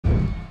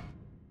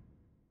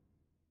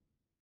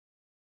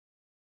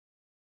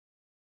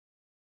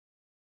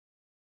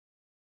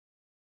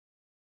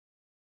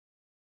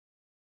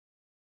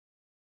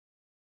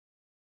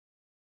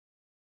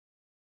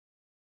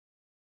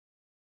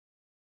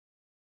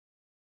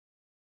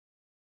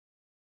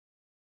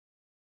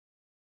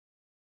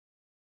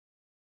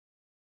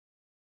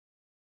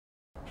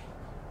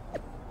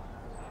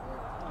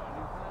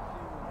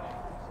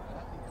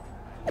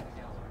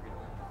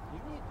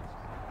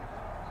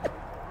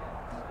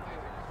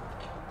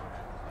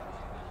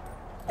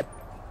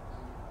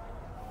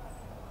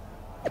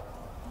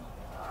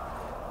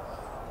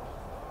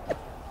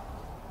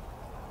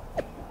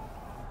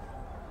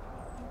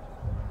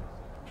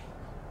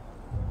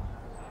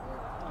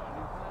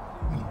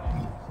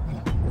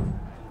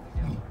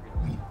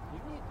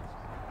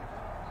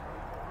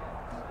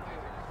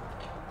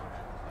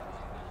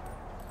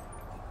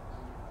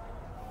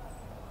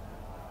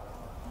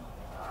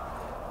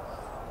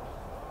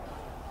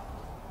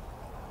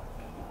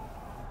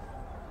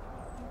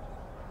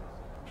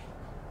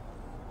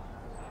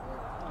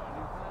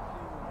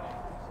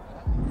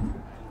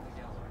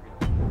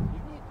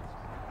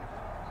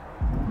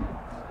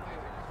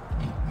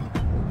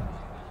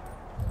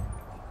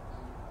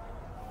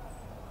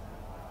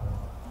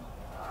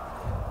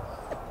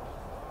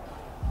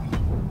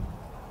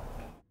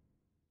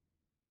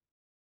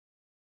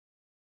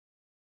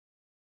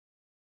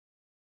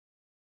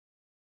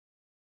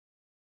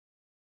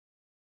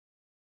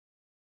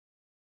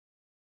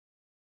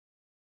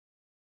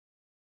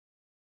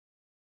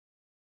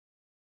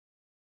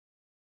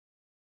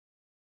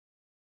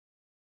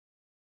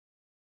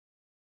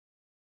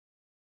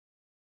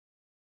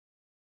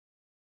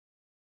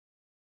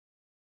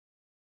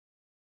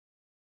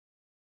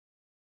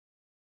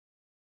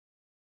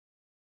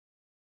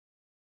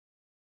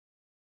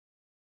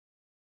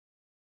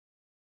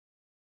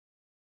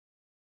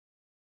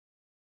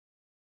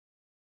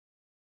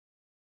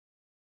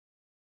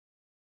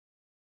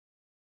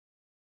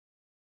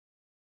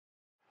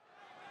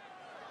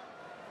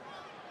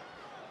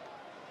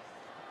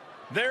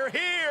They're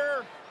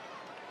here.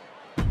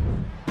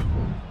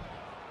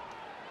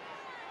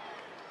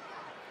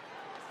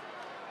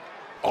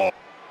 Oh.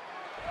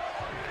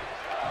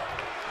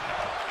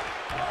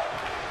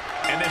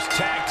 And this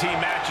tag team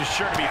match is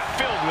sure to be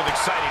filled with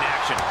exciting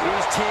action.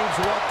 These teams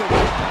want the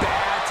win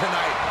bad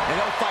tonight, and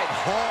they'll fight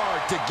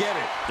hard to get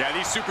it. Yeah,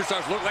 these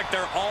superstars look like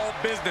they're all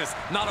business,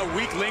 not a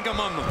weak link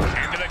among them.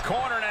 Into the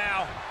corner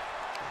now.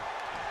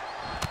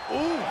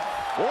 Ooh,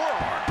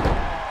 forearm.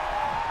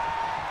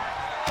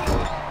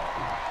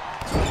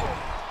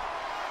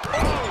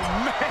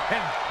 Oh,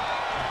 man.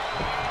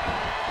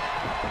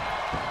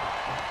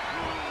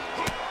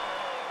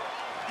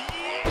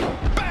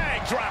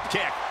 Bang, drop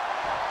kick.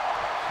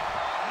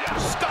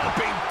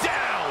 Stomping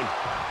down.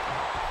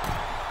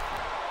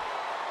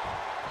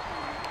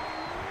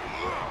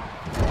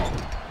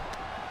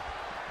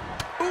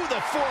 Ooh,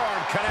 the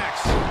forearm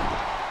connects.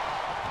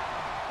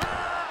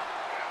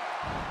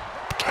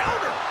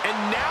 Counter. And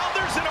now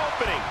there's an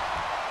opening.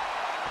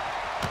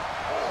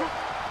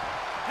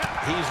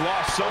 He's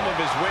lost some of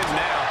his wind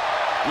now.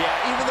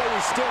 Yeah, even though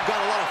he's still got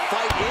a lot of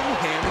fight in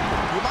him,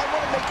 you might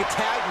want to make a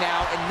tag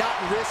now and not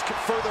risk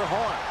further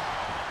harm.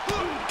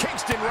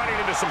 Kingston running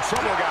into some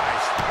trouble,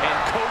 guys. And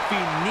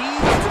Kofi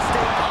needs to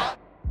stay hot.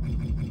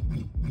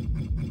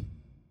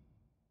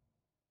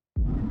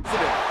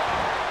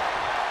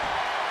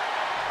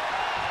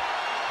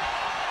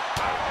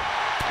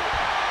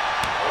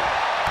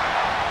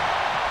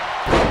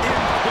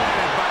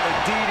 Implanted by the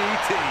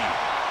DDT.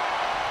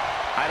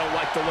 I don't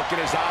like the look in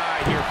his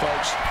eye here,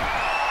 folks.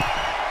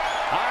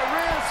 High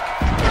risk.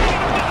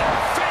 Another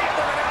feint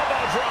with an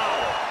elbow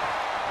drop.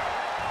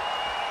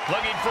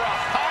 Looking for a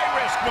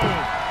high-risk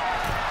move.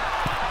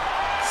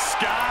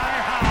 Sky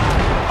high.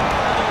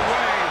 All the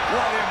way.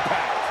 What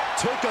impact.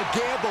 Took a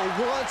gamble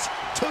once,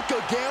 took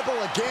a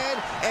gamble again,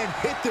 and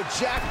hit the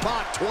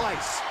jackpot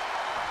twice.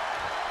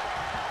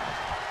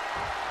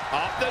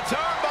 Up the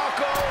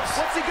turnbuckles.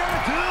 What's he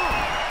gonna do?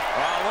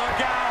 Oh, look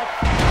out.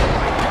 Oh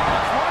my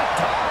gosh, what a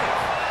dive.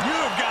 You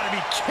have got to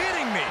be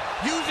kidding me.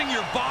 Using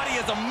your body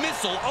as a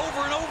missile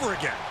over and over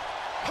again.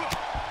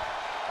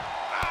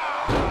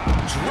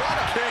 Drop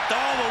kicked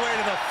all the way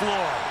to the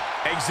floor.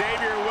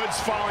 Xavier Woods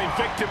falling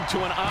victim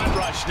to an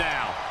onrush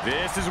now.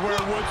 This is where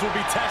Woods will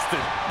be tested.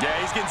 Yeah,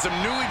 he's getting some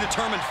newly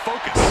determined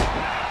focus.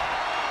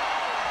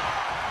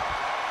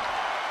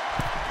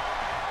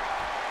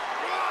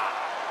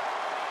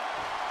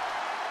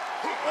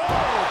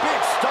 Oh,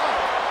 big stomp.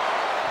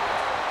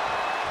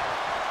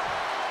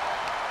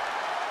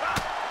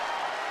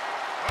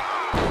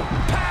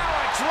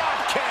 Power drop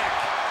kick.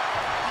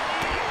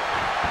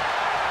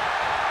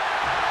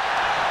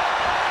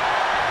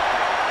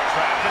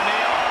 Trapping the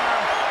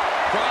arm.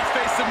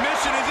 Crossface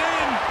submission is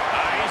in.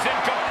 He's in.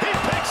 He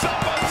picks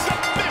up a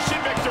submission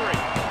victory.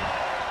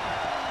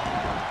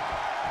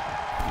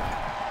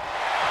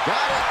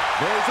 Got it.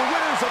 There's the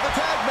winners of the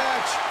tag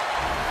match.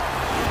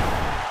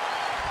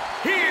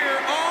 Here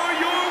are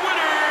your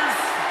winners,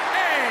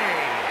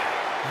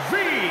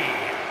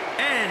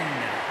 A.V.N.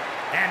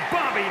 and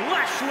Bobby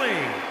Lashley.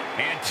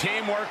 And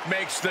teamwork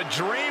makes the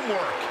dream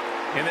work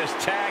in this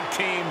tag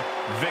team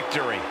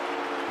victory.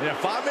 And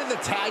if I'm in the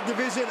tag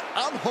division,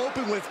 I'm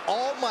hoping with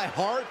all my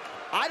heart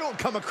I don't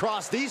come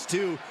across these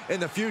two in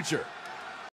the future.